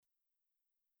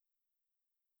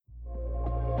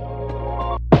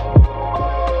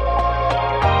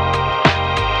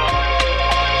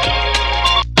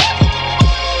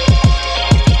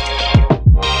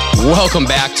Welcome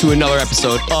back to another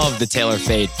episode of the Taylor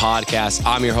Fade podcast.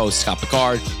 I'm your host, Scott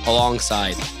Picard,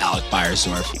 alongside Alec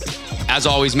Beiersdorf. As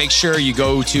always, make sure you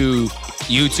go to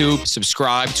YouTube,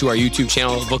 subscribe to our YouTube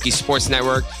channel, Vookie Sports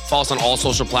Network. Follow us on all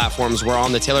social platforms. We're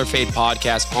on the Taylor Fade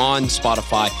podcast on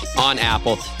Spotify, on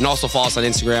Apple, and also follow us on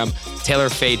Instagram, Taylor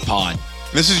Fade Pod.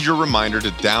 This is your reminder to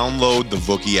download the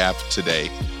Vookie app today.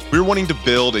 We're wanting to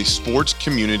build a sports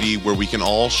community where we can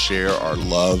all share our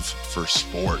love for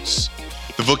sports.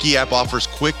 The Vookie app offers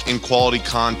quick and quality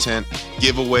content,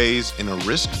 giveaways, and a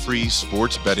risk-free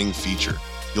sports betting feature.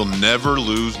 You'll never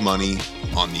lose money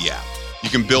on the app. You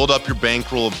can build up your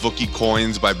bankroll of Vookie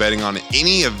coins by betting on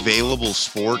any available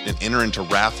sport and enter into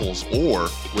raffles, or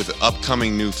with an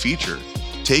upcoming new feature,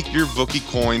 take your Vookie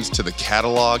coins to the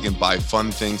catalog and buy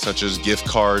fun things such as gift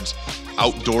cards,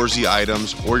 outdoorsy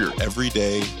items, or your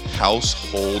everyday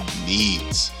household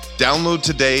needs. Download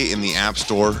today in the App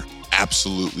Store,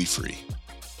 absolutely free.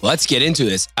 Let's get into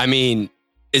this. I mean,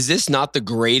 is this not the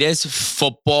greatest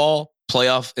football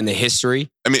playoff in the history?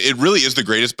 I mean, it really is the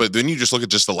greatest, but then you just look at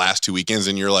just the last two weekends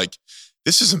and you're like,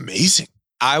 this is amazing.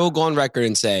 I will go on record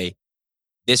and say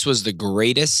this was the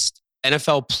greatest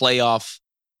NFL playoff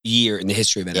year in the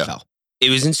history of NFL. Yeah. It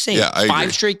was insane. Yeah, I 5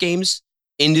 agree. straight games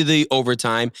into the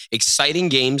overtime, exciting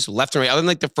games left and right. Other than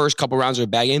like the first couple rounds of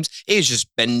bad games, it has just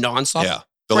been nonstop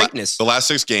greatness. The last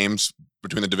 6 games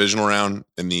between the divisional round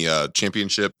and the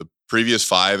championship, the previous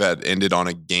 5 had ended on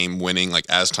a game winning, like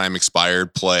as time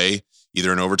expired play,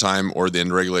 either in overtime or the end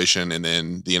of regulation. And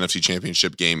then the NFC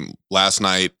championship game last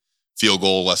night, field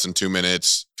goal, less than 2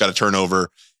 minutes, got a turnover.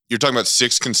 You're talking about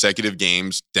 6 consecutive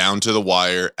games down to the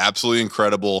wire. Absolutely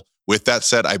incredible. With that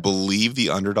said, I believe the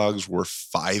underdogs were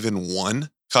 5-1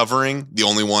 covering, the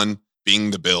only one being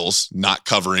the Bills not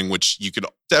covering, which you could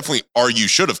definitely argue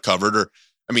should have covered, or,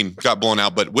 I mean, got blown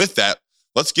out. But with that,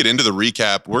 let's get into the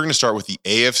recap. We're going to start with the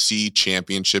AFC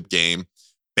Championship game.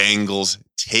 Bengals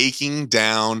taking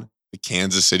down the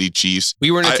Kansas City Chiefs.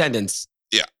 We were in attendance.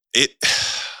 Yeah, it's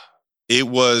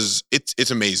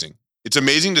amazing. It's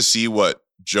amazing to see what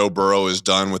Joe Burrow has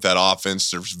done with that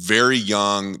offense. They're very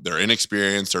young. They're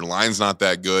inexperienced. Their line's not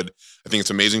that good. I think it's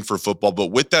amazing for football. But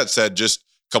with that said, just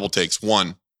a couple takes.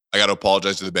 One, I got to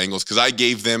apologize to the Bengals because I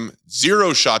gave them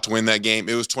 0 shot to win that game.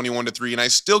 It was 21-3, and I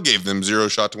still gave them 0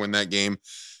 shot to win that game.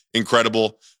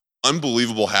 Incredible,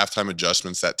 unbelievable halftime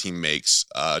adjustments that team makes.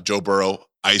 Joe Burrow,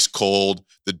 ice cold.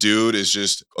 The dude is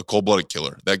just a cold-blooded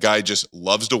killer. That guy just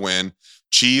loves to win.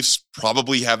 Chiefs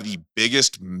probably have the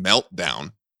biggest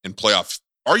meltdown in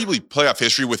arguably playoff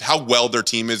history with how well their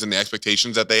team is and the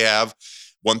expectations that they have.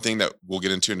 One thing that we'll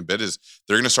get into in a bit is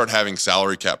they're going to start having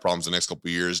salary cap problems the next couple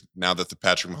of years now that the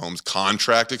Patrick Mahomes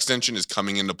contract extension is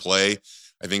coming into play.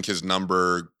 I think his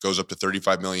number goes up to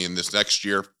 $35 million this next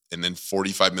year and then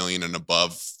 $45 million and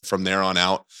above from there on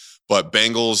out. But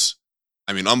Bengals,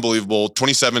 I mean, unbelievable.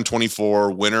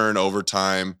 27-24, winner in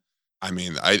overtime. I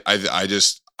mean,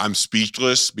 I'm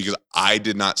speechless because I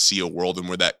did not see a world in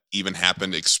where that even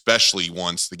happened, especially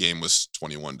once the game was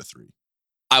 21-3.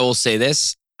 I will say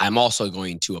this. I'm also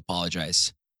going to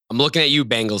apologize. I'm looking at you,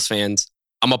 Bengals fans.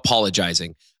 I'm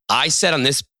apologizing. I said on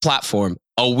this platform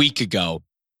a week ago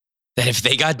that if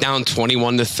they got down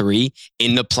 21-3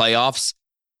 in the playoffs,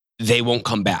 they won't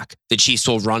come back. The Chiefs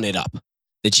will run it up.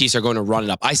 The Chiefs are going to run it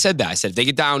up. I said that. I said if they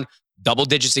get down double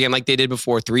digits again like they did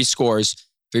before, 3 scores,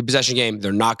 3 possession game,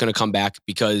 they're not going to come back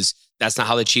because that's not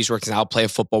how the Chiefs work. It's not how play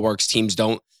of football works. Teams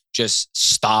don't just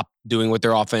stop doing with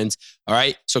their offense. All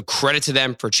right. So credit to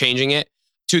them for changing it.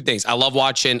 2 things. I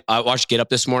watched Get Up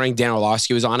this morning. Dan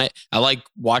Orlovsky was on it. I like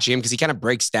watching him because he kind of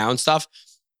breaks down stuff.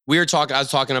 I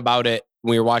was talking about it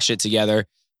when we were watching it together.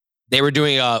 They were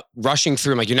doing a rushing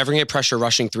 3. I'm like, you're never going to get pressure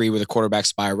rushing 3 with a quarterback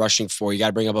spy, rushing 4. You got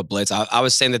to bring up a blitz. I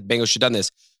was saying that the Bengals should have done this.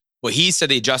 What he said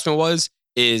the adjustment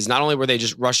is not only were they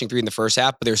just rushing 3 in the first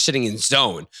half, but they were sitting in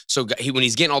zone. So when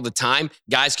he's getting all the time,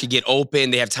 guys could get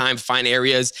open. They have time to find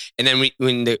areas. And then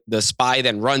when the spy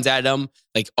then runs at them,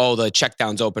 like, oh, the check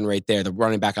down's open right there. They're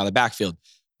running back out of the backfield.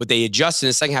 What they adjusted in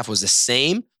the second half was the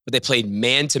same, but they played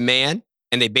man-to-man,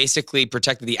 and they basically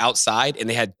protected the outside, and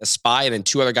they had a spy and then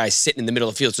 2 other guys sitting in the middle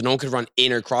of the field so no one could run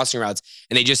in or crossing routes.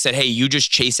 And they just said, hey, you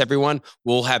just chase everyone.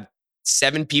 We'll have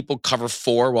 7 people cover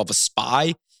 4. We'll have a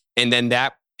spy. And then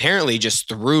that apparently just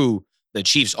threw the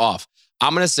Chiefs off.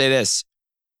 I'm going to say this.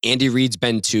 Andy Reid's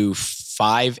been to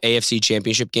 5 AFC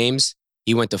championship games.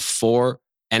 He went to 4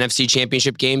 NFC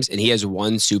championship games, and he has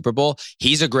 1 Super Bowl.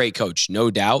 He's a great coach,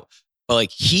 no doubt. But like,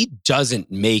 he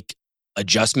doesn't make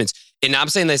adjustments. And I'm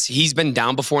saying this, he's been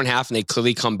down before in half, and they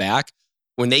clearly come back.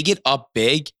 When they get up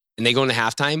big and they go into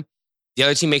halftime, the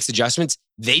other team makes adjustments.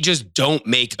 They just don't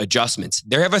make adjustments.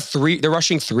 They're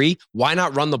rushing 3. Why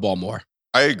not run the ball more?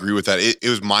 I agree with that. It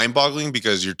was mind-boggling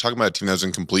because you're talking about a team that was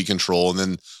in complete control. And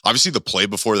then obviously the play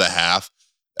before the half.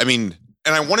 I mean,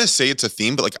 and I want to say it's a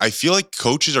theme, but like I feel like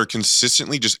coaches are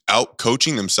consistently just out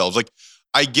coaching themselves. Like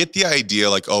I get the idea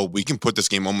like, oh, we can put this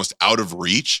game almost out of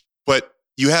reach, but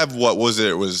you have, what was it?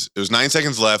 It was 9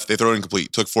 seconds left. They throw it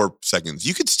incomplete. Took 4 seconds.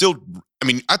 You could still, I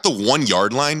mean, at the 1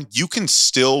 yard line, you can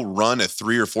still run a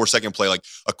 3 or 4 second play, like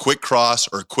a quick cross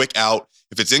or a quick out.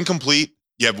 If it's incomplete,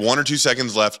 you have 1 or 2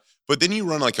 seconds left. But then you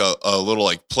run like a little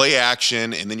like play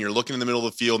action, and then you're looking in the middle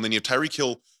of the field, and then you have Tyreek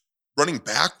Hill running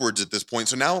backwards at this point.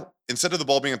 So now instead of the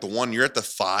ball being at the 1, you're at the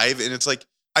 5, and it's like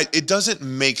it doesn't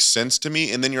make sense to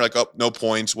me. And then you're like, oh, no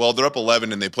points. Well, they're up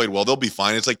 11 and they played well. They'll be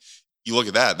fine. It's like you look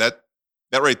at that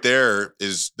right there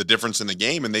is the difference in the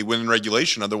game, and they win in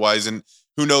regulation otherwise. And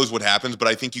who knows what happens? But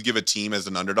I think you give a team as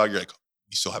an underdog, you're like,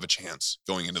 you still have a chance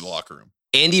going into the locker room.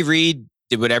 Andy Reid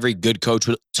did what every good coach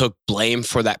took blame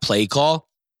for that play call.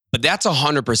 But that's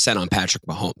 100% on Patrick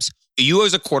Mahomes. You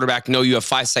as a quarterback know you have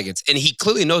 5 seconds. And he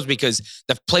clearly knows because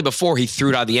the play before he threw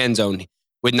it out of the end zone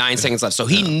with 9 seconds left. So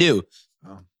he knew.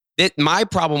 That my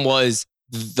problem was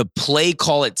the play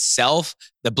call itself.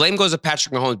 The blame goes to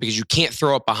Patrick Mahomes because you can't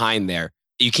throw it behind there.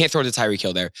 You can't throw it to Tyreek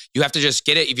Hill there. You have to just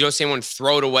get it. If you don't see anyone,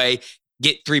 throw it away,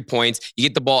 get 3 points. You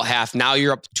get the ball at half. Now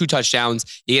you're up 2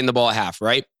 touchdowns. You get in the ball at half,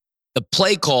 right? The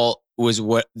play call was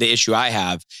what the issue I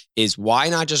have is why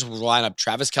not just line up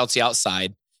Travis Kelce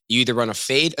outside? You either run a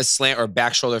fade, a slant, or a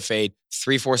back shoulder fade,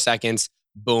 3-4 seconds,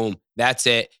 boom, that's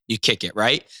it. You kick it,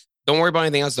 right? Don't worry about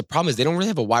anything else. The problem is they don't really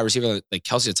have a wide receiver like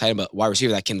Kelce, a tight end, but wide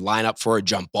receiver that can line up for a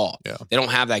jump ball. Yeah. They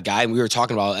don't have that guy. And we were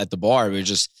talking about it at the bar. They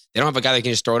don't have a guy that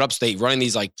can just throw it up. So they running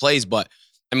these like plays, but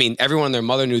I mean, everyone and their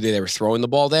mother knew that they were throwing the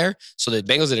ball there. So the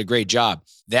Bengals did a great job.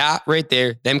 That right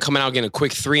there, them coming out, getting a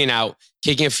quick 3 and out,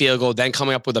 kicking a field goal, then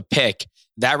coming up with a pick.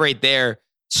 That right there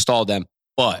stalled them.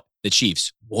 But the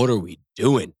Chiefs, what are we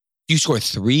doing? You score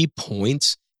 3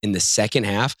 points in the second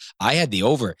half. I had the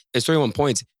over. It's 31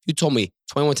 points. If you told me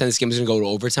 21-10 this game is going to go to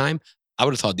overtime, I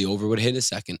would have thought the over would have hit in a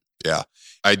second. Yeah.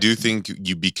 I do think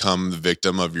you become the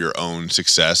victim of your own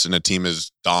success, and a team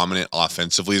as dominant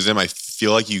offensively as them. I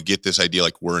feel like you get this idea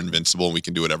like we're invincible and we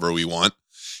can do whatever we want,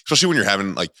 especially when you're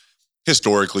having like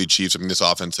historically Chiefs. I mean, this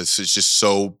offense is just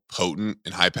so potent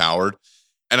and high powered.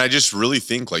 And I just really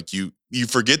think like you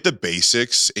forget the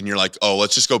basics and you're like, oh,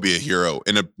 let's just go be a hero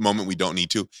in a moment we don't need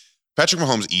to. Patrick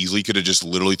Mahomes easily could have just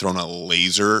literally thrown a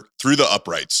laser through the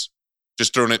uprights,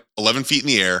 just thrown it 11 feet in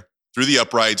the air through the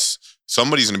uprights.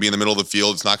 Somebody's going to be in the middle of the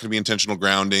field. It's not going to be intentional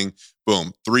grounding.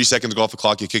 Boom. 3 seconds go off the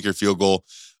clock. You kick your field goal.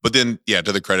 But then, yeah,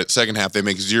 to the credit, second half, they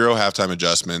make 0 halftime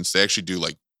adjustments. They actually do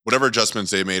like whatever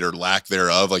adjustments they made or lack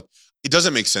thereof. Like it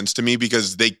doesn't make sense to me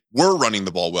because they were running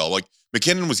the ball well. Like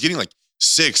McKinnon was getting like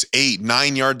 6, 8,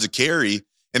 9 yards a carry.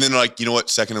 And then they're like, you know what?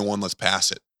 2nd and 1, let's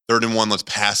pass it. 3rd and 1, let's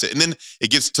pass it. And then it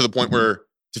gets to the point where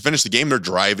to finish the game, they're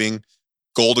driving,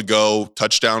 goal to go,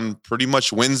 touchdown pretty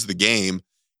much wins the game.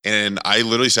 And I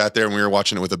literally sat there and we were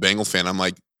watching it with a Bengal fan. I'm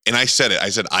like, and I said,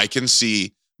 I can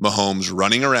see Mahomes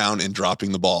running around and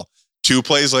dropping the ball. 2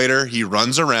 plays later, he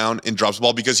runs around and drops the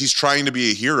ball because he's trying to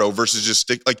be a hero versus just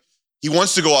like he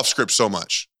wants to go off script so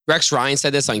much. Rex Ryan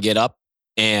said this on Get Up,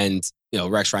 and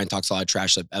Rex Ryan talks a lot of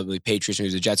trash about the Patriots when he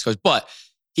was a Jets coach, but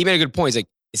he made a good point. He's like,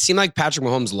 it seemed like Patrick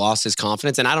Mahomes lost his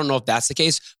confidence, and I don't know if that's the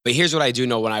case, but here's what I do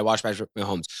know when I watch Patrick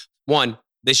Mahomes. One,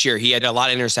 this year, he had a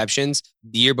lot of interceptions.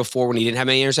 The year before, when he didn't have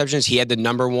any interceptions, he had the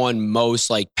number 1 most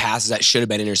like passes that should have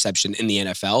been interception in the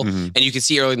NFL. Mm-hmm. And you can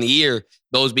see early in the year,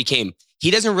 those became,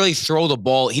 he doesn't really throw the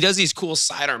ball. He does these cool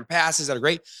sidearm passes that are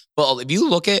great. But if you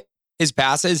look at his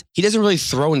passes, he doesn't really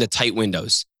throw in the tight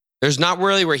windows. There's not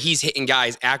really where he's hitting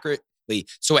guys accurately.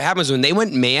 So what happens when they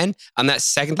went man on that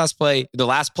second last play, the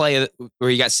last play where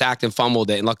he got sacked and fumbled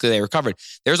it, and luckily they recovered.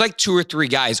 There's like 2 or 3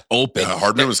 guys open. Yeah,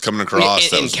 Hardman was coming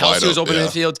across. And Kelce was open in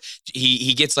the field.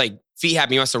 He gets like feet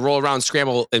happy. He wants to roll around,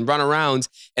 scramble, and run around.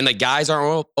 And the guys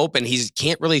aren't open. He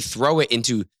can't really throw it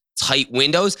into tight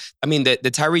windows. I mean, the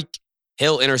Tyreek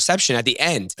Hill interception at the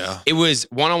end, it was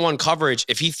one-on-one coverage.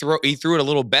 If he threw it a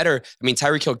little better, I mean,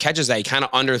 Tyreek Hill catches that. He kind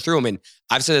of underthrew him. And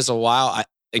I've said this a while. I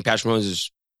think Patrick Mahomes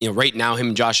is, right now, him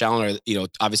and Josh Allen are,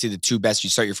 obviously the 2 best.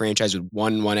 You start your franchise with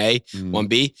 1A,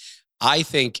 1B. I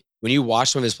think when you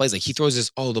watch some of his plays, like he throws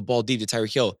the ball deep to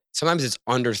Tyreek Hill. Sometimes it's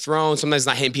underthrown. Sometimes it's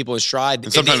not hitting people in stride.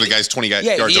 And sometimes the guy's 20 yards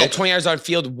open. 20 yards on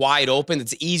field, wide open.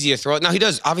 It's easy to throw it. Now he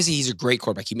does. Obviously, he's a great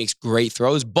quarterback. He makes great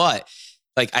throws. But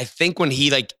like I think when he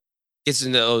like gets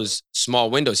into those small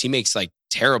windows, he makes like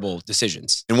terrible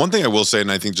decisions. And one thing I will say,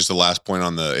 and I think just the last point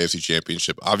on the AFC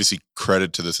Championship, obviously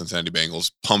credit to the Cincinnati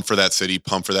Bengals. Pump for that city,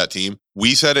 pump for that team.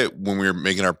 We said it when we were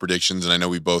making our predictions, and I know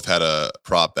we both had a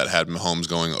prop that had Mahomes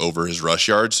going over his rush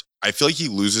yards. I feel like he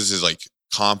loses his like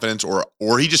confidence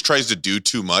or he just tries to do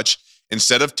too much.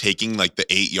 Instead of taking like the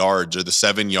 8 yards or the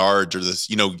 7 yards or this,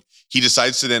 he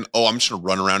decides to then, I'm just going to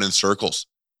run around in circles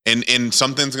and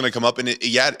something's going to come up. And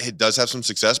it does have some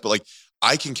success, but like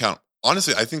I can count.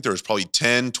 Honestly, I think there was probably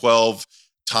 10, 12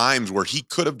 times where he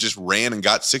could have just ran and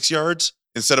got 6 yards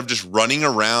instead of just running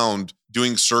around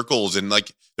doing circles. And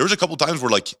like, there was a couple times where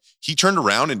like he turned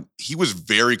around and he was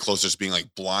very close to just being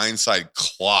like blindside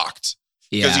clocked.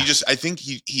 Because I think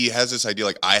he has this idea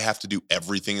like I have to do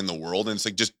everything in the world. And it's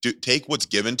like, just take what's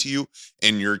given to you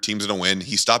and your team's going to win.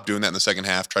 He stopped doing that in the second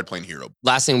half, tried playing hero.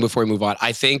 Last thing before we move on,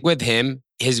 I think with him,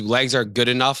 his legs are good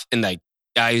enough and like,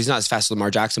 he's not as fast as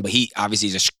Lamar Jackson, but he obviously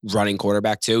is a running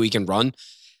quarterback too. He can run.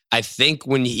 I think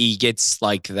when he gets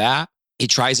like that, he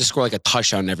tries to score like a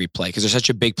touchdown every play because there's such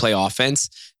a big play offense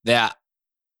that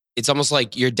it's almost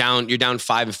like you're down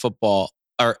 5 in football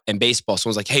or in baseball.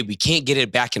 Someone's like, hey, we can't get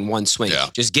it back in one swing. Yeah.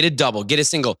 Just get a double, get a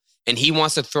single. And he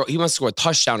wants to score a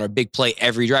touchdown or a big play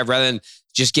every drive rather than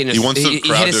just getting he wants the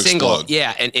crowd hit a to single. Explode.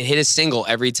 Yeah, and hit a single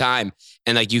every time.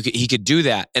 And like he could do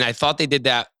that. And I thought they did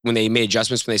that when they made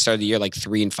adjustments when they started the year, like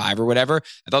 3 and 5 or whatever.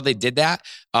 I thought they did that.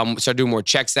 Started doing more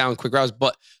checks down, quick routes.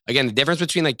 But again, the difference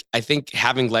between like, I think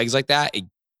having legs like that,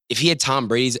 if he had Tom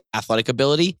Brady's athletic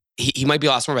ability, he might be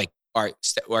a lot more like, all right,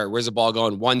 where's the ball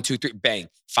going? 1, 2, 3, bang,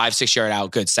 5, 6 yard out.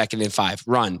 Good. 2nd and 5,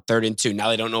 run. 3rd and 2. Now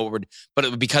they don't know what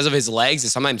but because of his legs, it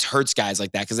sometimes hurts guys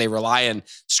like that because they rely on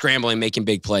scrambling, making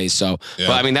big plays. So, yeah.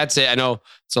 But I mean, that's it. I know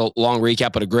it's a long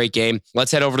recap, but a great game.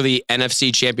 Let's head over to the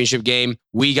NFC Championship game.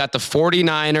 We got the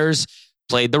 49ers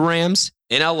played the Rams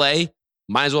in LA.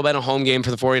 Might as well have been a home game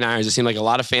for the 49ers. It seemed like a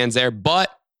lot of fans there, but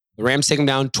the Rams take them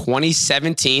down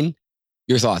 2017.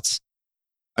 Your thoughts?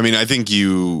 I mean, I think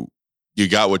you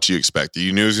got what you expected.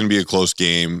 You knew it was going to be a close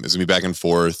game. It was going to be back and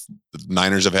forth. The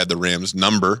Niners have had the Rams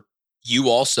number. You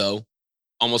also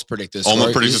almost predicted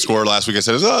the score last week. I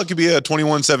said, it could be a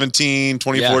 21-17,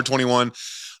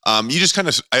 24-21. You just kind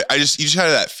of, you just had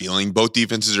that feeling. Both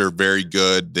defenses are very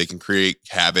good. They can create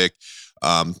havoc.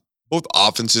 Both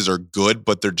offenses are good,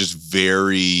 but they're just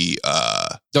very...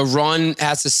 the run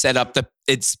has to set up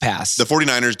its pass. The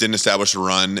 49ers didn't establish a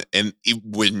run. And if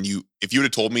you would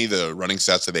have told me the running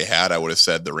stats that they had, I would have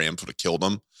said the Rams would have killed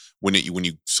them when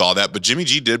you saw that. But Jimmy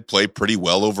G did play pretty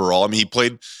well overall. I mean, he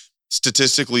played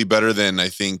statistically better than I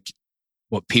think...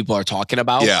 what people are talking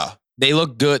about. Yeah. They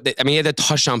look good. He had a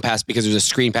touchdown pass because there was a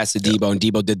screen pass to Debo, and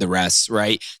Debo did the rest,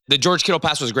 right? The George Kittle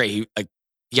pass was great.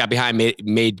 He got behind,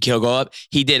 made Kittle go up.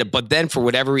 He did it. But then for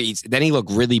whatever reason, then he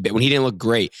looked really big when he didn't look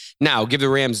great. Now, give the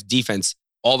Rams defense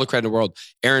all the credit in the world.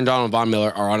 Aaron Donald and Von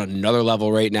Miller are on another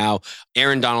level right now.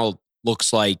 Aaron Donald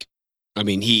looks like,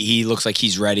 he looks like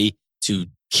he's ready to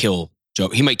kill Joe.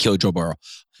 He might kill Joe Burrow.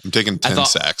 I'm taking 10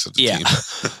 sacks of the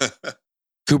team.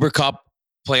 Cooper Kupp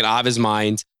playing out of his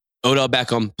mind. Odell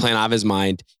Beckham playing out of his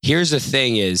mind. Here's the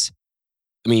thing is,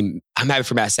 I'm happy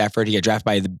for Matt Stafford. He got drafted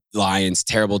by the Lions.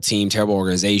 Terrible team, terrible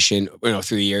organization,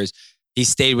 through the years. He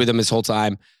stayed with them his whole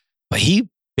time. But he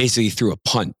basically threw a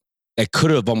punt that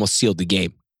could have almost sealed the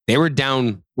game. They were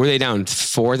down,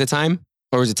 4 at the time?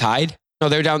 Or was it tied? No,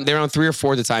 they were down 3 or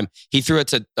 4 at the time. He threw it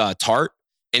to Tart.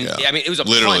 And it was a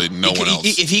literally punt. No one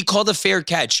else. If he called a fair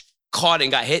catch, caught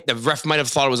and got hit, the ref might have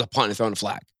thought it was a punt and thrown a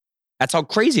flag. That's how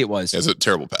crazy it was. It was a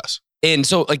terrible pass. And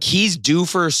so he's due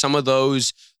for some of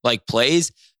those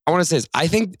plays. I want to say this. I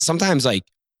think sometimes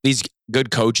these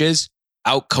good coaches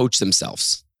out-coach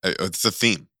themselves. It's a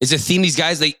theme. It's a theme. These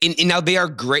guys, now they are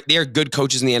great. They are good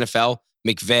coaches in the NFL.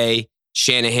 McVay,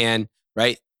 Shanahan,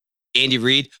 right? Andy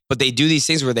Reid. But they do these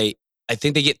things where I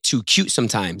think they get too cute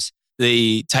sometimes.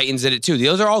 The Titans did it too.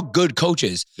 Those are all good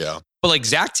coaches. Yeah. But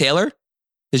Zach Taylor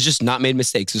has just not made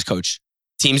mistakes as coach.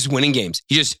 Teams winning games.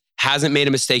 He just hasn't made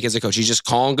a mistake as a coach. He's just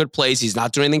calling good plays. He's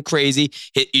not doing anything crazy.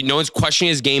 No one's questioning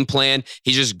his game plan.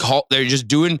 They're just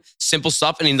doing simple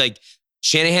stuff. And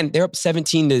Shanahan, they're up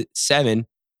 17-7,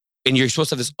 and you're supposed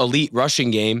to have this elite rushing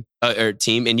game or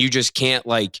team, and you just can't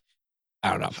I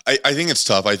don't know. I think it's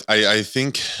tough. I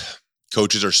think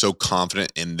coaches are so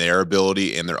confident in their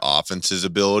ability and their offense's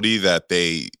ability that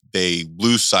they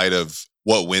lose sight of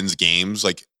what wins games.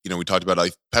 We talked about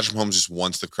Patrick Mahomes just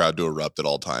wants the crowd to erupt at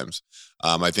all times.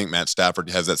 I think Matt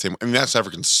Stafford has that same. Matt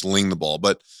Stafford can sling the ball,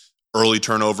 but early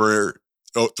turnover,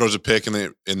 throws a pick in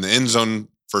the end zone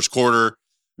first quarter.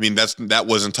 That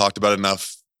wasn't talked about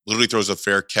enough. Literally throws a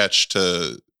fair catch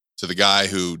to the guy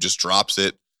who just drops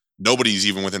it. Nobody's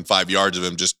even within 5 yards of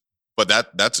him. Just But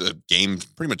that's a game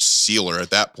pretty much sealer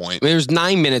at that point. I mean, there's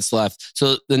 9 minutes left.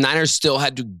 So the Niners still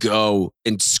had to go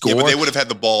and score. Yeah, but they would have had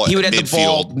the ball he would have midfield. the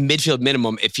ball midfield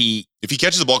minimum if he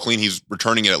catches the ball clean, he's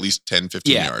returning it at least 10,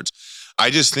 15 yards. I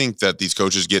just think that these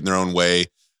coaches get in their own way.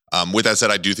 With that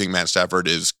said, I do think Matt Stafford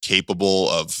is capable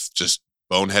of just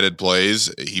boneheaded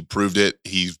plays. He proved it.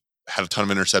 He had a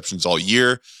ton of interceptions all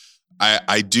year.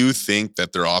 I do think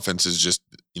that their offense is just,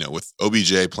 with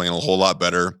OBJ playing a whole lot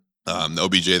better. The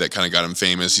OBJ that kind of got him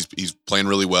famous. He's playing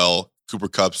really well. Cooper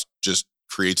Kupp just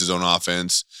creates his own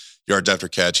offense. Yards after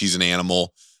catch. He's an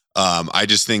animal. I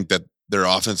just think that their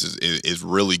offense is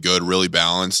really good, really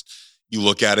balanced. You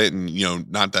look at it and,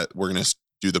 not that we're going to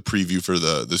do the preview for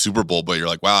the Super Bowl, but you're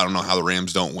like, wow, I don't know how the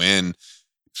Rams don't win,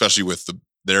 especially with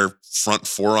their front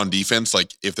four on defense.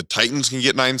 Like if the Titans can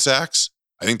get 9 sacks,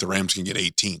 I think the Rams can get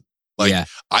 18.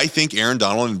 I think Aaron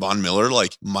Donald and Von Miller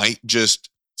might just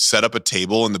set up a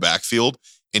table in the backfield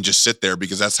and just sit there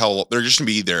because that's how they're just going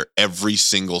to be there every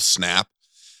single snap.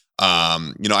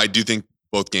 I do think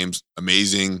both games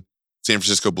amazing. San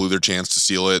Francisco blew their chance to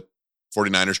seal it.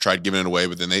 49ers tried giving it away,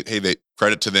 but then they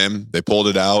credit to them. They pulled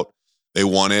it out. They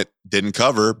won it, didn't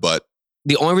cover, but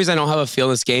the only reason I don't have a feel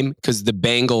in this game because the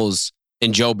Bengals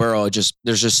and Joe Burrow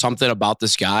there's just something about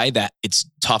this guy that it's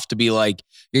tough to be like,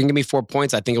 you're going to give me 4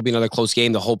 points. I think it'll be another close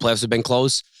game. The whole playoffs have been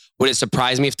close. Would it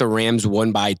surprise me if the Rams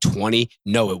won by 20?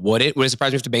 No, it wouldn't. Would it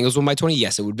surprise me if the Bengals won by 20?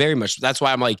 Yes, it would very much. That's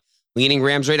why I'm leaning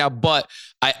Rams right now. But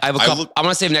I have a couple. I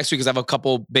want to save next week because I have a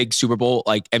couple big Super Bowl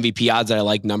MVP odds that I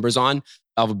like numbers on.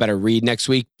 I'll have a better read next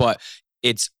week. But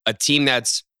it's a team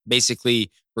that's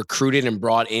basically recruited and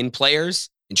brought in players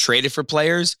and traded for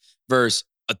players versus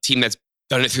a team that's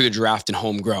done it through the draft and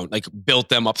homegrown, built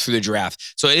them up through the draft.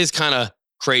 So it is kind of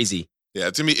crazy. Yeah,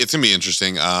 it's gonna be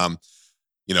interesting.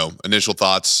 Initial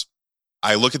thoughts.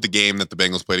 I look at the game that the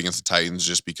Bengals played against the Titans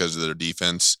just because of their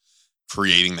defense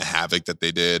creating the havoc that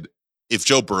they did. If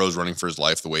Joe Burrow's running for his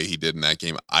life the way he did in that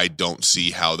game, I don't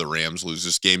see how the Rams lose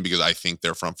this game because I think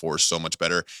their front four is so much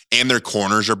better and their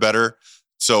corners are better.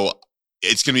 So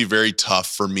it's going to be very tough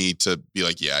for me to be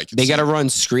like, I can. They got to run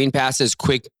screen passes,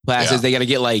 quick passes. Yeah. They got to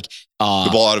get the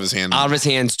ball out of his hand.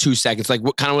 2 seconds.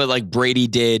 What Brady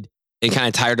did and kind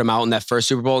of tired him out in that first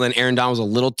Super Bowl. And then Aaron Donald was a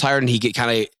little tired and you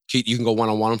can go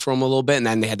one-on-one for him a little bit. And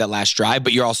then they had that last drive,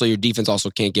 but your defense also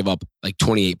can't give up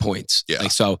 28 points. Yeah.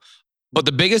 But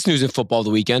the biggest news in football of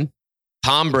the weekend,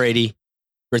 Tom Brady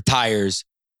retires,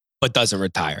 but doesn't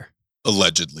retire.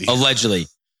 Allegedly.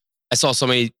 I saw so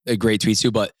many great tweets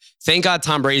too, but thank God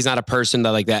Tom Brady's not a person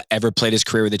that ever played his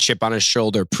career with a chip on his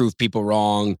shoulder, proved people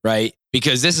wrong, right?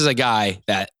 Because this is a guy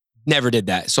that never did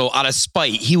that. So out of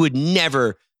spite, he would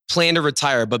never plan to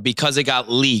retire, but because it got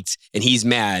leaked and he's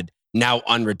mad, now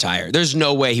unretire. There's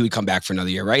no way he would come back for another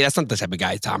year, right? That's not the type of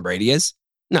guy Tom Brady is.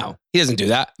 No, he doesn't do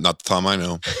that. Not the Tom I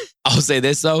know. I'll say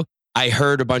this though. I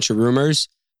heard a bunch of rumors.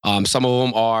 Some of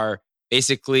them are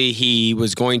basically he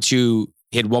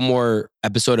had one more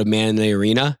episode of Man in the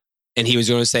Arena and he was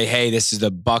going to say, hey, this is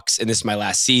the Bucs and this is my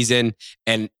last season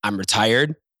and I'm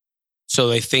retired. So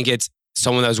they think it's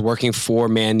someone that was working for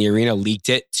Man in the Arena leaked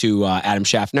it to Adam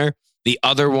Schefter. The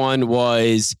other one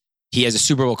was he has a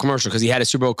Super Bowl commercial because he had a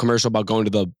Super Bowl commercial about going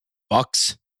to the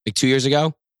Bucs 2 years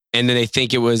ago. And then they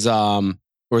think it was,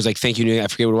 thank you, I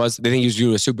forget what it was. They think he was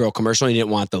doing a Super Bowl commercial. He didn't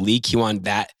want the leak. He wanted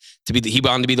that he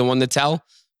wanted to be the one to tell.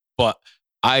 But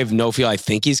I have no feel. I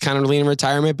think he's kind of leaning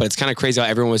retirement, but it's kind of crazy how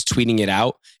everyone was tweeting it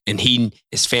out and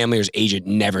his family or his agent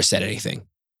never said anything.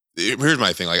 Here's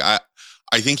my thing. I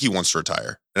think he wants to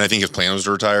retire and I think his plan was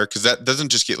to retire because that doesn't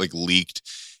just get leaked.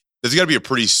 There's got to be a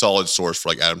pretty solid source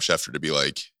for Adam Schefter to be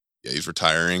he's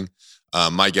retiring.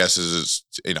 My guess is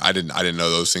I didn't know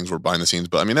those things were behind the scenes,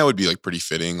 but I mean, that would be pretty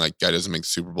fitting. Guy doesn't make the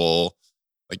Super Bowl,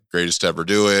 greatest to ever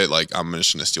do it. I'm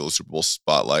just going to steal the Super Bowl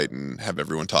spotlight and have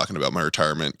everyone talking about my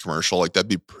retirement commercial. That'd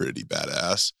be pretty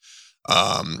badass.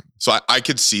 So I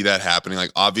could see that happening.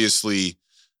 Obviously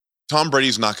Tom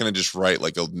Brady's not going to just write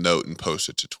a note and post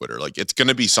it to Twitter. It's going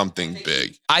to be something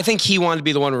big. I think he wanted to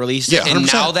be the one to release it. 100%.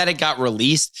 And now that it got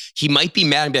released, he might be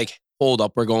mad and be hold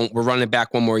up, we're running it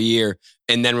back one more year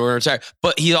and then we're going to retire.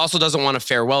 But he also doesn't want a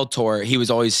farewell tour. He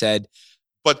was always said.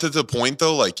 But to the point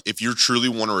though, if you truly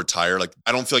want to retire,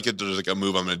 I don't feel there's a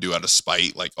move I'm going to do out of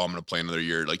spite. I'm going to play another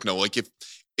year. No, if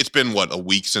it's been a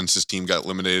week since his team got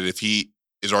eliminated, if he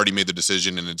has already made the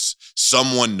decision and it's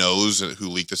someone knows who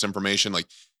leaked this information,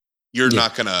 you're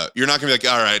not gonna be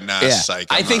all right, nah, psych.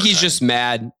 I think he's just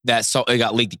mad that it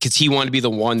got leaked because he wanted to be the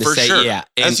one to say, sure. yeah.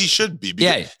 As he should be.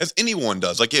 As anyone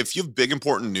does. If you have big,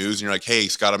 important news and you're hey,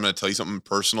 Scott, I'm going to tell you something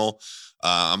personal.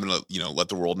 I'm going to, let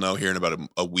the world know here in about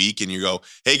a week. And you go,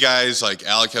 hey guys, like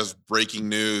Alec has breaking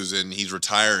news and he's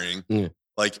retiring.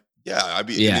 Like, yeah, I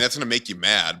mean, that's going to make you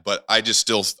mad, but I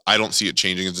don't see it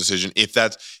changing his decision.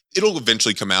 It'll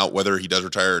eventually come out whether he does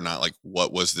retire or not. Like,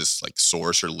 what was this like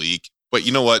source or leak? But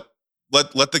you know what?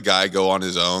 Let the guy go on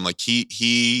his own. Like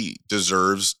he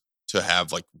deserves to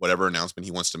have like whatever announcement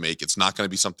he wants to make. It's not going to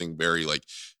be something very like,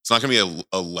 it's not going to be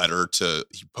a letter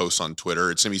he posts on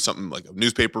Twitter. It's going to be something like a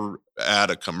newspaper ad,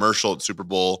 a commercial at Super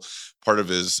Bowl, part of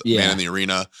his Man in the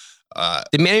Arena. The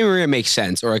Man in the Arena makes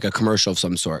sense, or like a commercial of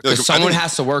some sort. Because someone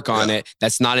has to work on it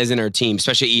that's not as in our team,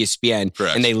 especially ESPN.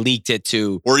 Correct. And they leaked it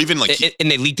to, or even like,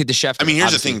 and they leaked it to Schefter. I mean,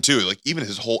 here's the thing too. Like even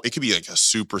it could be like a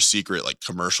super secret like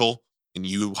commercial. And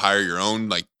you hire your own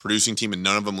like producing team and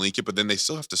none of them leak it, but then they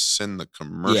still have to send the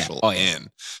commercial in.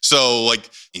 So like,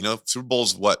 Super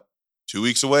Bowl's 2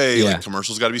 weeks away. Yeah. Like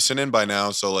commercials got to be sent in by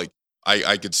now. So like,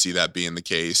 I could see that being the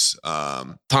case.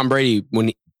 Tom Brady,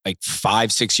 when like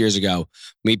 5-6 years ago,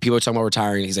 people were talking about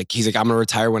retiring. He's like, I'm going to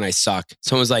retire when I suck.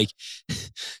 Someone was like,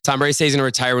 Tom Brady says he's going to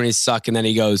retire when he suck. And then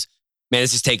he goes, man,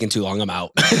 this is taking too long. I'm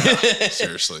out.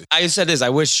 Seriously. I said this,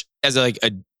 I wish as a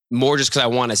more just because I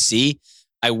want to see,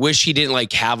 I wish he didn't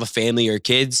like have a family or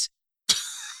kids.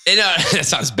 And, that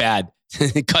sounds bad.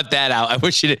 Cut that out. I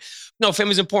wish he didn't. No,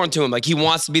 family's important to him. Like he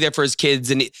wants to be there for his kids,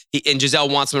 and Giselle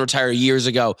wants him to retire years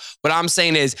ago. What I'm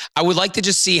saying is, I would like to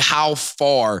just see how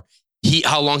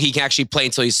long he can actually play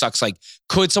until he sucks. Like,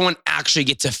 could someone actually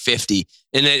get to 50?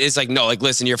 And it's like, no, like,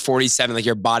 listen, you're 47. Like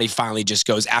your body finally just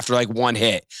goes after like one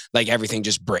hit, like everything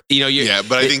just breaks.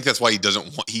 But I think that's why he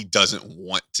doesn't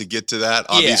want to get to that.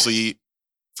 Obviously.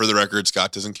 For the record,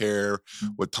 Scott doesn't care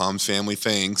what Tom's family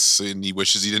thinks, and he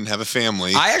wishes he didn't have a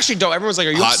family. I actually don't. Everyone's like,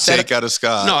 are you upset? Hot take out of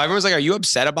Scott. No, everyone's like, are you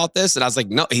upset about this? And I was like,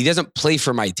 no, he doesn't play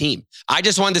for my team. I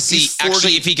just wanted to see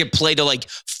actually if he could play to like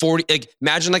 40. Like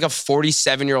imagine like a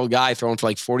 47-year-old guy throwing for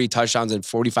like 40 touchdowns and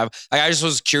 45. Like I just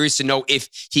was curious to know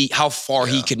how far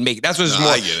he could make. That's what's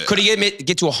more. Could he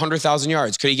get to 100,000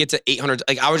 yards? Could he get to 800?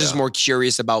 Like I was just more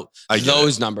curious about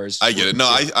those numbers. I get it. No,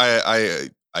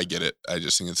 I get it. I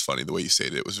just think it's funny the way you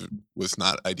said it was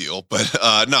not ideal. But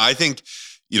no, I think,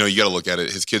 you got to look at it.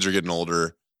 His kids are getting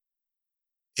older.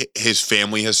 His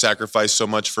family has sacrificed so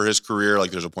much for his career.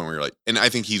 Like there's a point where you're like, and I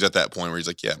think he's at that point where he's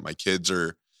like, yeah, my kids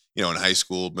are, in high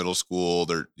school, middle school.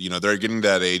 They're, they're getting to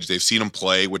that age. They've seen him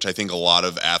play, which I think a lot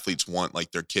of athletes want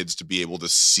like their kids to be able to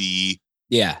see.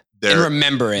 Yeah. And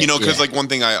remember it. Because like one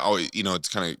thing I always, it's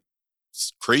kind of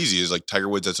crazy is like Tiger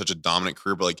Woods had such a dominant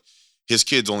career, but like, his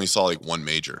kids only saw like one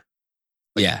major.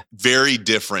 Like, very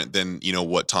different than,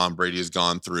 what Tom Brady has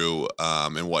gone through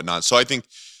and whatnot. So I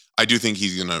do think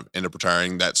he's going to end up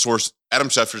retiring. That source, Adam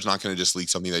Schefter's not going to just leak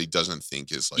something that he doesn't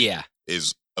think is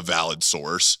is a valid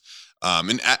source.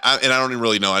 And I don't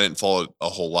really know. I didn't follow a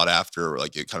whole lot after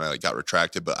like it kind of like got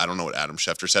retracted, but I don't know what Adam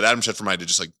Schefter said. Adam Schefter might have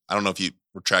just like, I don't know if he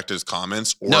retracted his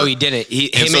comments or. No, he didn't.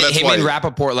 Him and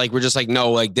Rappaport, like, we're just like,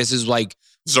 no, like, this is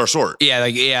our sort.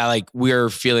 Yeah. Like we're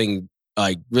feeling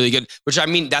like really good, which I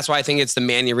mean, that's why I think it's the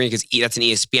Man in the Arena because that's an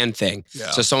ESPN thing. Yeah.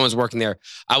 So someone's working there.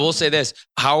 I will say this,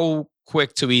 how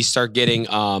quick do we start getting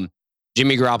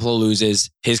Jimmy Garoppolo loses,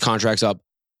 his contract's up.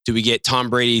 Do we get Tom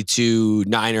Brady to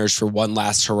Niners for one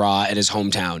last hurrah at his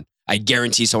hometown? I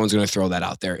guarantee someone's going to throw that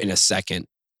out there in a second.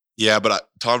 Yeah, but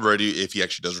Tom Brady, if he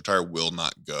actually does retire, will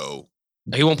not go.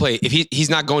 He won't play. If he's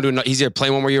not going to, he's either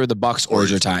playing one more year with the Bucs or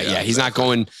he's retiring. Yeah, he's not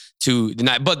going to the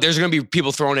night. But there's going to be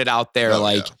people throwing it out there,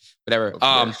 whatever.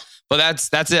 But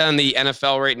that's it on the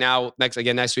NFL right now. Next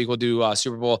week we'll do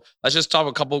Super Bowl. Let's just talk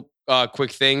a couple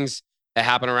quick things that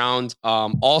happen around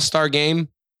All-Star game.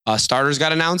 Starters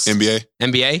got announced.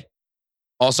 NBA.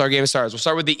 All-Star game starters. We'll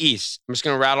start with the East. I'm just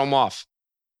going to rattle them off.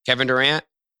 Kevin Durant,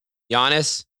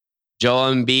 Giannis,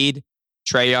 Joel Embiid,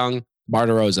 Trae Young, DeMar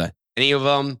DeRozan. Any of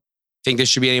them think there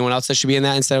should be anyone else that should be in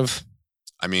that instead of?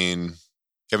 I mean,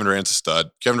 Kevin Durant's a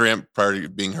stud. Kevin Durant, prior to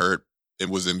being hurt, it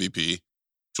was MVP.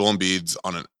 Joel Embiid's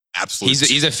on an absolute.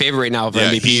 He's a favorite right now for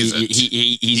MVP.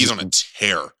 He's on a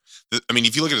tear. I mean,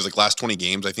 if you look at his last 20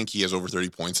 games, I think he has over 30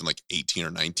 points in 18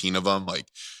 or 19 of them.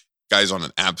 Guy's on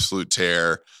an absolute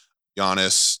tear.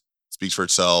 Giannis speaks for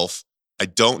itself. I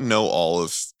don't know all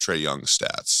of Trae Young's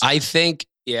stats. I think,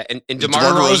 and DeMar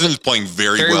DeRozan is playing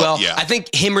very well. Yeah. I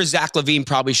think him or Zach LaVine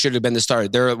probably should have been the starter.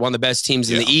 They're one of the best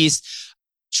teams in the East.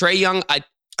 Trae Young, I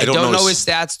don't know his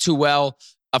stats too well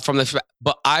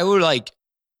but I would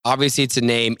obviously it's a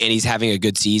name and he's having a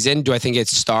good season. Do I think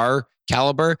it's star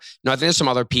caliber? No, I think there's some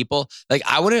other people.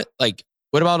 I wouldn't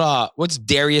What about what's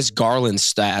Darius Garland's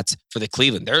stats for the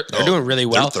Cleveland? They're doing really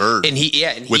well. They're third.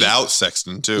 And without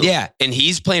Sexton too. Yeah, and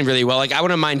he's playing really well. Like I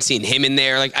wouldn't mind seeing him in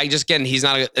there. Like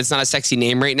it's not a sexy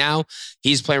name right now.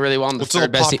 He's playing really well in the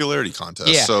third best popularity contest.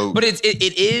 Yeah, so but it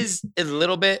is a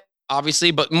little bit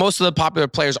obviously, but most of the popular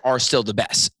players are still the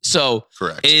best. So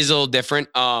correct. It is a little different.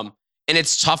 And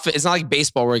it's tough. It's not like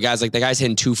baseball where guys like the guy's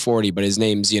hitting 240, but his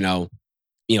name's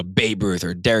Babe Ruth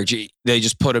or Derek G. They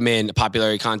just put him in a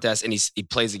popularity contest and he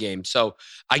plays the game. So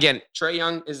again, Trae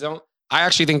Young is I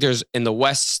actually think in the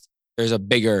West, there's a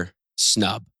bigger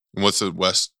snub. And what's the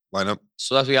West lineup?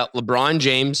 So we got LeBron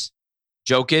James,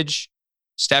 Jokic,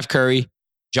 Steph Curry,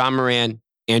 John Moran,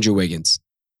 Andrew Wiggins.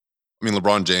 I mean,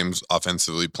 LeBron James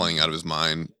offensively playing out of his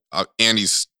mind. And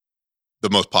he's the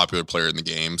most popular player in the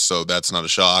game. So that's not a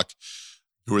shock.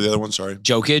 Who were the other ones? Sorry.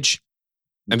 Jokic,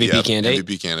 MVP candidate.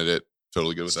 MVP candidate.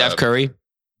 Totally good with Steph that. Curry,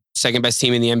 second best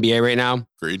team in the NBA right now.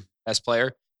 Agreed. Best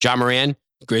player. John Moran,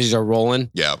 Grizzlies are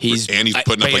rolling. Yeah. He's putting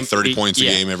up like 30 points a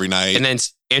game every night. And then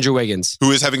Andrew Wiggins.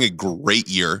 Who is having a great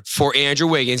year. For Andrew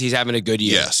Wiggins, he's having a good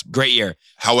year. Yes. Great year.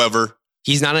 However,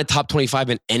 he's not in the top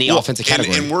 25 in any offensive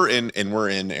category. And we're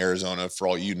in Arizona for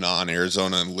all you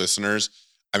non-Arizona listeners.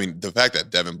 I mean, the fact that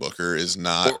Devin Booker is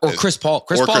not or Chris Paul.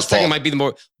 Chris Paul's second might be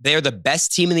they're the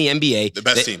best team in the NBA. The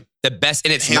best team. The best,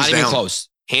 and it's hands not even down. Close.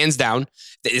 Hands down.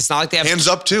 It's not like they have hands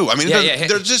up too. I mean,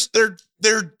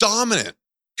 they're dominant.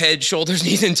 Head, shoulders,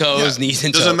 knees and toes, knees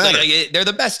and toes. Doesn't matter. Like, they're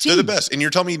the best team. They're the best. And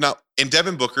you're telling me now, and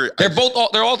Devin Booker. They're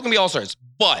all going to be all-stars,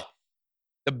 but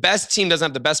the best team doesn't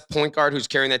have the best point guard who's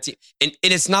carrying that team. And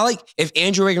it's not like if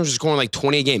Andrew Wiggins was scoring like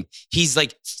 20 a game, he's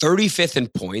like 35th in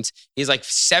points. He's like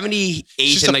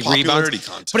 78th in like rebounds.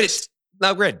 Contest. But it's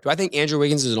now, Grid, do I think Andrew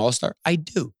Wiggins is an all-star? I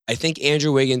do. I think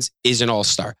Andrew Wiggins is an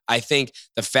all-star. I think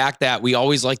the fact that we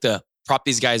always like to prop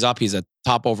these guys up, he's a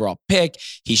top overall pick.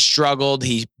 He struggled.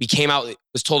 He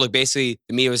was told like basically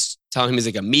the media was telling him he's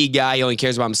like a me guy. He only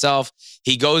cares about himself.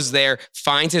 He goes there,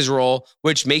 finds his role,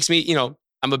 which makes me,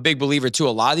 I'm a big believer too.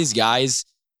 A lot of these guys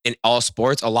in all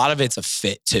sports, a lot of it's a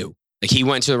fit too. Like he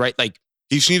went to the right, like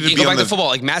he needed to go back to football.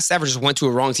 Like Matt Stafford just went to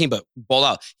a wrong team, but balled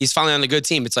out. He's finally on a good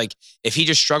team. It's like if he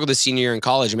just struggled his senior year in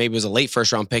college and maybe it was a late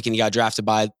first round pick and he got drafted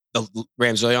by the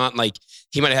Rams early on, like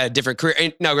he might have had a different career.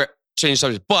 And now change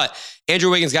subject, but Andrew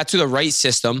Wiggins got to the right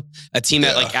system, a team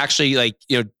that like actually like,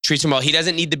 treats him well. He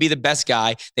doesn't need to be the best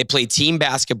guy. They play team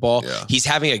basketball. Yeah. He's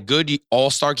having a good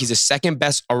all-star. He's the second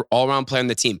best all-around player on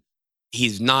the team.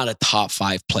 He's not a top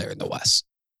 5 player in the West.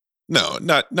 No,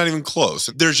 not even close.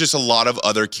 There's just a lot of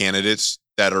other candidates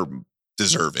that are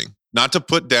deserving. Not to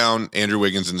put down Andrew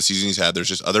Wiggins in the season he's had. There's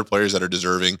just other players that are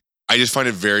deserving. I just find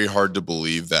it very hard to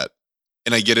believe that,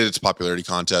 and I get it, it's a popularity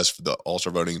contest for the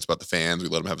all-star voting. It's about the fans. We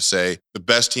let them have a say. The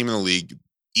best team in the league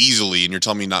easily, and you're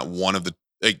telling me not one of the,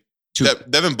 like,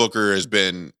 Devin Booker has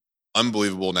been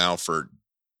unbelievable now for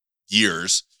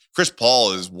years. Chris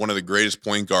Paul is one of the greatest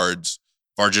point guards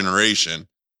of our generation,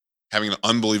 having an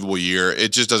unbelievable year.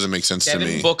 It just doesn't make sense to me.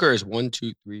 Devin Booker is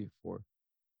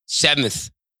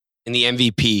 7th in the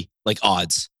MVP like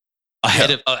odds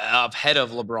ahead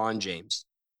of LeBron James.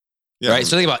 Yeah. Right.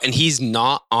 So think about it. And he's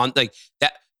not on like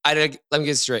that. Let me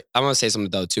get straight. I want to say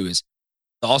something though too is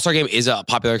the All-Star game is a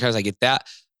popular contest. I get that.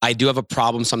 I do have a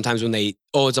problem sometimes when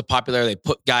it's a popular, they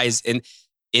put guys in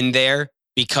there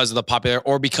because of the popular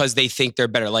or because they think they're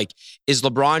better. Like, is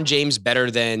LeBron James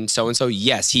better than so-and-so?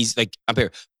 Yes, he's like up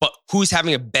here. But who's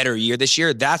having a better year this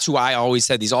year? That's who I always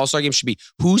said these All-Star games should be.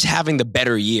 Who's having the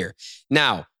better year?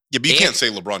 Now, yeah, but you can't say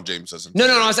LeBron James doesn't. No.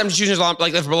 I'm just using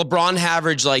like if LeBron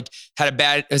average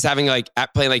was having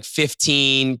playing like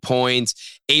 15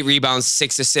 points, 8 rebounds,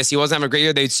 6 assists. He wasn't having a great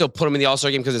year. They'd still put him in the All-Star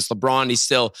game because it's LeBron. He's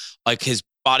still like his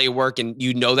body of work, and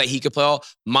that he could play all.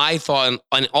 My thought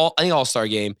on any All-Star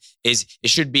game is it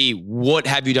should be what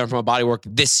have you done from a body of work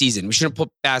this season. We shouldn't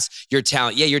put past your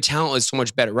talent. Yeah, your talent is so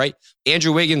much better, right?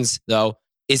 Andrew Wiggins though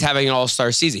is having an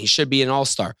All-Star season. He should be an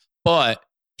All-Star, but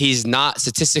he's not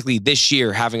statistically this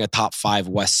year having a top 5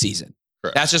 West season.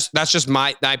 Correct. That's just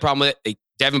my problem with it.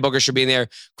 Devin Booker should be in there.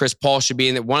 Chris Paul should be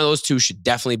in there. One of those two should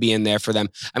definitely be in there for them.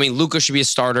 I mean, Luka should be a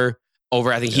starter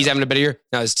over. I think he's having a better year.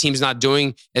 Now his team's not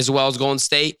doing as well as Golden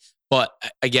State. But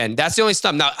again, that's the only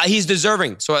stuff. Now he's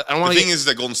deserving. So I don't want to. The thing is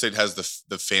that Golden State has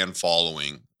the fan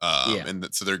following, and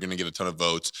so they're going to get a ton of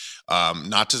votes.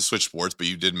 Not to switch sports, but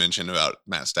you did mention about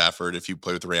Matt Stafford. If you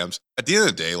play with the Rams, at the end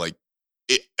of the day, like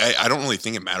I don't really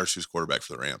think it matters who's quarterback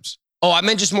for the Rams. Oh, I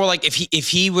meant just more like if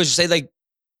he was say like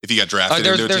if he got drafted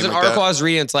there's into a team an like article that? I was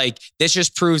reading. It's like, this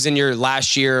just proves in your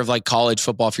last year of like college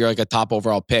football, if you're like a top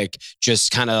overall pick,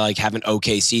 just kind of like have an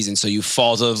okay season. So you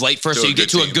fall to those late first, so you get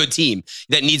to a good team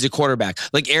that needs a quarterback.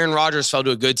 Like Aaron Rodgers fell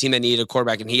to a good team that needed a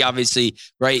quarterback, and he obviously,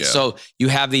 right? Yeah. So you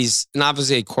have these, and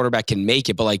obviously a quarterback can make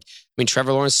it, but like, I mean,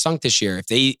 Trevor Lawrence stunk this year.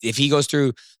 If he goes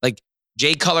through, like,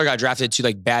 Jay Cutler got drafted to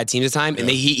like bad teams at the time. And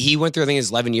he went through, I think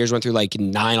his 11 years, went through like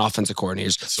 9 offensive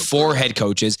coordinators, so 4 head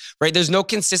coaches, right? There's no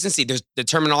consistency. There's the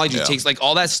terminology takes, like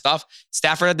all that stuff.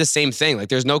 Stafford had the same thing. Like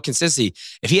there's no consistency.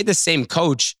 If he had the same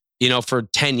coach, for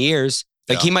 10 years,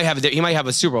 like he might have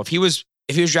a Super Bowl. If he was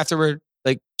drafted where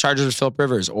like Chargers with Phillip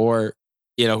Rivers or,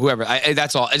 whoever,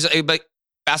 that's all. But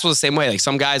basketball's the same way. Like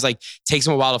some guys, like takes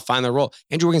them a while to find their role.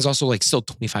 Andrew Wiggins also like still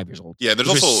 25 years old. Yeah, there's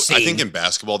also, I think in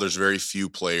basketball, there's very few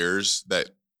players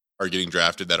that are getting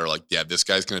drafted that are like, yeah, this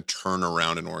guy's going to turn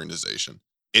around an organization.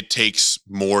 It takes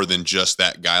more than just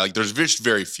that guy. Like there's just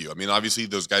very few. I mean, obviously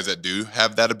those guys that do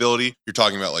have that ability, you're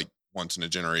talking about like once in a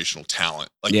generational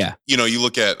talent. Like, you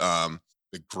look at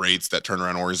the greats that turn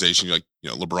around an organization, like,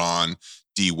 LeBron,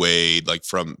 D Wade, like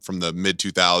from the mid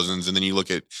 2000s. And then you look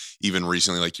at even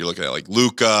recently, like you're looking at like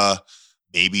Luka,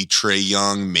 maybe Trae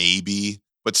Young,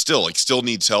 but still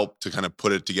needs help to kind of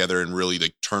put it together and really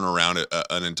like turn around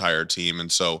an entire team. And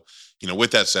so,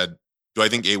 with that said, do I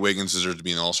think A. Wiggins deserves to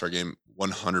be in the All-Star game?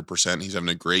 100%. He's having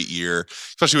a great year,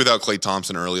 especially without Klay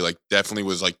Thompson early, like definitely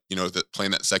was like,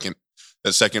 playing that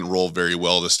second role very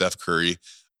well to Steph Curry.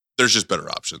 There's just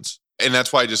better options. And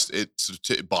that's why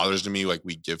it bothers me, like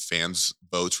we give fans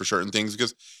votes for certain things,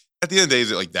 because at the end of the day,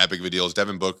 is it like that big of a deal? Is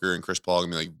Devin Booker and Chris Paul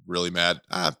gonna be like really mad?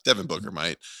 Devin Booker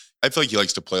might. I feel like he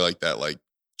likes to play like that, like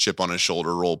chip on his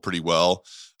shoulder role pretty well.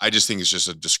 I just think it's just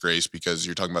a disgrace because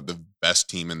you're talking about the best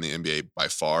team in the NBA by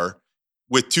far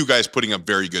with 2 guys putting up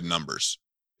very good numbers.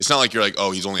 It's not like you're like, oh,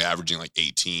 he's only averaging like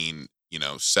 18,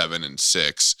 7 and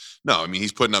 6. No, I mean,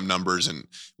 he's putting up numbers and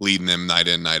leading them night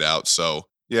in, night out. So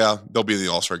yeah, they'll be in the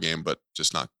All-Star game, but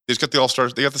just not. They just got the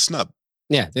All-Stars. They got the snub.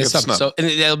 Yeah, they got the snub. So and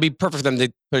it'll be perfect for them to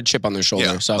put a chip on their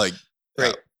shoulder. So like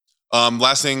great.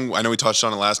 Last thing, I know we touched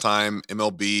on it last time.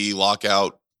 MLB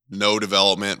lockout, no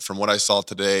development. From what I saw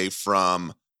today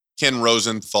from Ken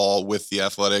Rosenthal with The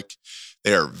Athletic,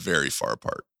 they are very far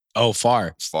apart. Oh,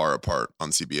 far apart on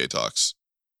CBA talks.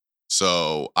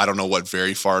 So I don't know what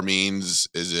very far means.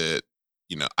 Is it?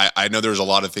 I know there's a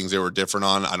lot of things they were different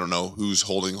on. I don't know who's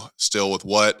holding still with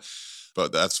what,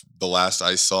 but that's the last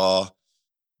I saw.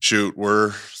 Shoot,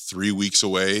 we're 3 weeks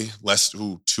away,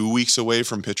 2 weeks away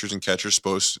from pitchers and catchers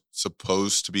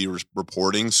supposed to be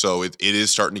reporting. So it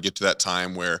is starting to get to that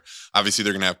time where obviously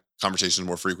they're going to have conversations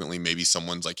more frequently. Maybe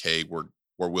someone's like, hey, we're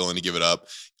willing to give it up.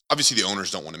 Obviously the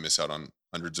owners don't want to miss out on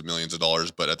hundreds of millions of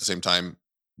dollars, but at the same time,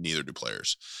 neither do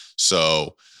players.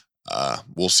 So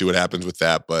we'll see what happens with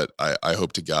that, but I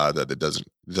hope to God that it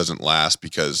doesn't last,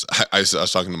 because I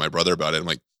was talking to my brother about it. I'm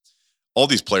like, all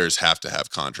these players have to have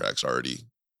contracts already,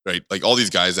 right? Like all these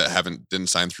guys that didn't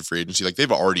sign through free agency, like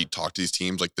they've already talked to these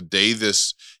teams. Like the day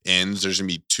this ends, there's gonna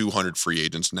be 200 free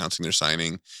agents announcing their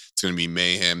signing. It's gonna be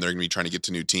mayhem. They're gonna be trying to get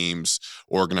to new teams,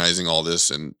 organizing all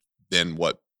this, and then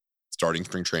starting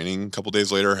spring training a couple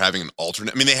days later, having an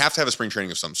alternate. I mean, they have to have a spring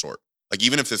training of some sort. Like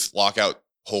even if this lockout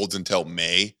holds until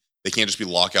May, they can't just be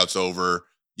lockouts over.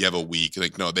 You have a week.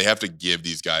 Like, no, they have to give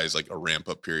these guys like a ramp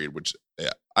up period, which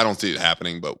I don't see it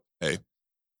happening, but hey.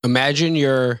 Imagine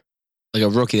you're like a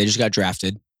rookie that just got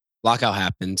drafted. Lockout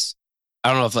happens. I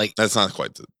don't know if like. That's not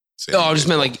quite the same. No, I just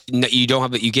meant like you don't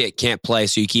have can't play.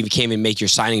 So you can't even make your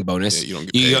signing bonus. Yeah, you don't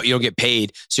get paid. You don't get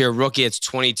paid. So you're a rookie, it's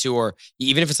 22, or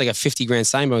even if it's like a $50,000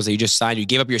 signing bonus that you just signed, you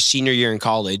gave up your senior year in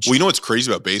college. Well, you know what's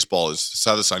crazy about baseball is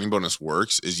how the signing bonus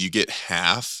works is you get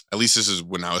half, at least this is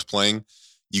when I was playing,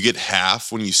 you get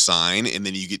half when you sign, and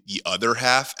then you get the other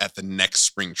half at the next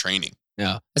spring training.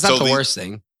 Yeah. It's not the worst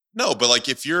thing. No, but like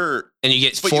if you're and you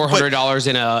get $400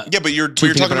 in a but you're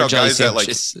talking about guys that like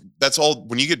that's all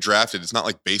when you get drafted. It's not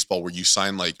like baseball where you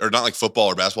sign or not like football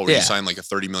or basketball where you sign like a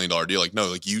 $30 million deal. Like no,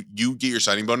 like you get your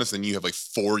signing bonus, then you have like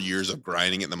 4 years of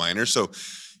grinding it in the minors. So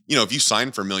if you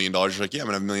sign for $1 million, you're like, yeah, I'm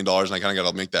gonna have $1 million, and I kind of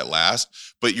got to make that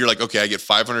last. But you're like, okay, I get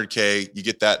 $500K, you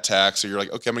get that tax, so you're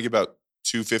like, okay, I'm gonna get about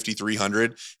 $250,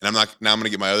 $300, and I'm gonna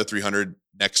get my other $300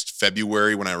 next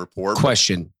February when I report.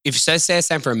 Question: if say I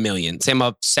sign for $1 million, say I'm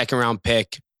a second round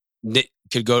pick,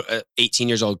 could go 18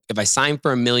 years old. If I sign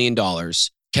for $1 million,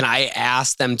 can I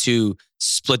ask them to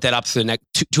split that up to the next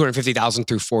 $250,000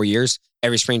 through 4 years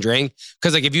every spring training?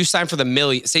 Because like if you sign for the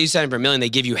million, say you sign for $1 million, they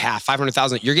give you half,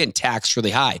 $500,000. You're getting taxed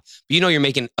really high. But you're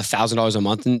making $1,000 a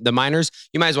month in the minors.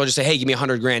 You might as well just say, hey, give me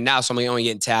 $100,000 now, so I'm only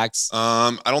getting taxed.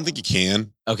 I don't think you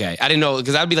can. Okay, I didn't know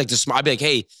because I'd be like the smart. I'd be like,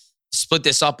 hey. split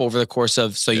this up over the course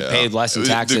of, so you paid less in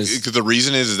taxes. Because the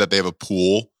reason is that they have a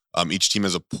pool. Each team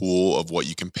has a pool of what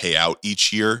you can pay out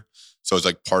each year. So it's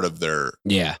like part of their,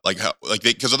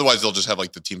 because otherwise they'll just have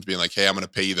like the teams being like, hey, I'm going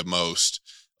to pay you the most.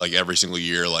 Like every single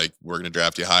year, like we're going to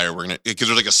draft you higher. Because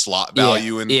there's like a slot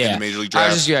value in the Major League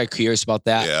Draft. I was just curious about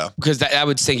that. Yeah. Because I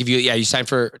would think if you sign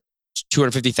for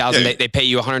 $250,000, they pay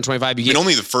you $125,000.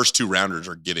 Only the first 2 rounders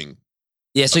are getting.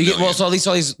 Yeah, so you get, so at least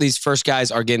all these first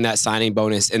guys are getting that signing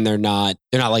bonus, and they're not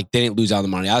like, they didn't lose out on the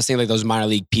money. I was thinking like those minor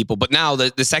league people, but now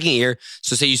the second year,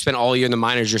 so say you spent all year in the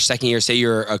minors, your second year, say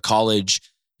you're a college,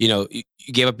 you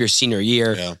gave up your senior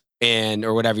year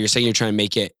or whatever, you're saying you're trying to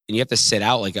make it, and you have to sit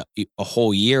out like a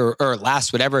whole year or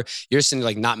last, whatever. You're sitting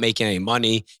like not making any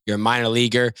money. You're a minor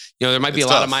leaguer. There might be a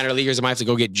lot of minor leaguers that might have to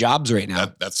go get jobs right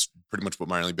now. That's pretty much what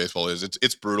minor league baseball is.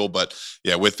 It's brutal, but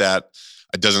yeah, with that,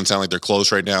 it doesn't sound like they're close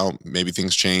right now. Maybe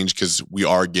things change because we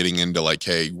are getting into like,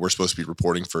 hey, we're supposed to be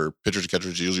reporting for pitchers and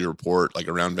catchers. Usually report like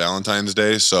around Valentine's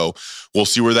Day. So we'll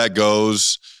see where that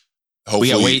goes.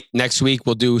 Hopefully, next week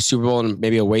we'll do Super Bowl and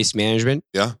maybe a waste management.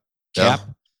 Cap. Yeah.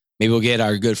 Maybe we'll get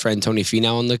our good friend Tony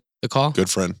Finau on the call. Good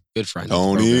friend.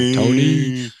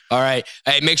 Tony. All right.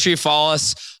 Hey, make sure you follow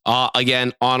us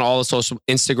again on all the social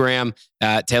Instagram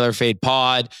at Taylor Fade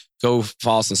Pod. Go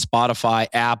follow us on Spotify,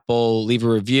 Apple, leave a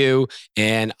review,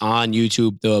 and on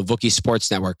YouTube, the Vookie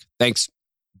Sports Network. Thanks.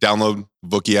 Download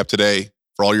Vookie app today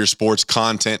for all your sports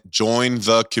content. Join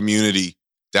the community.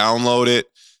 Download it.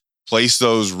 Place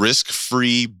those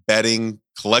risk-free betting.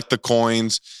 Collect the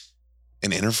coins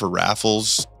and enter for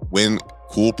raffles. Win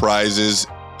cool prizes.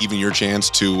 Even your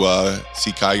chance to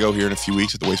see Kygo here in a few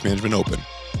weeks at the Waste Management Open.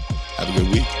 Have a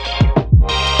good week.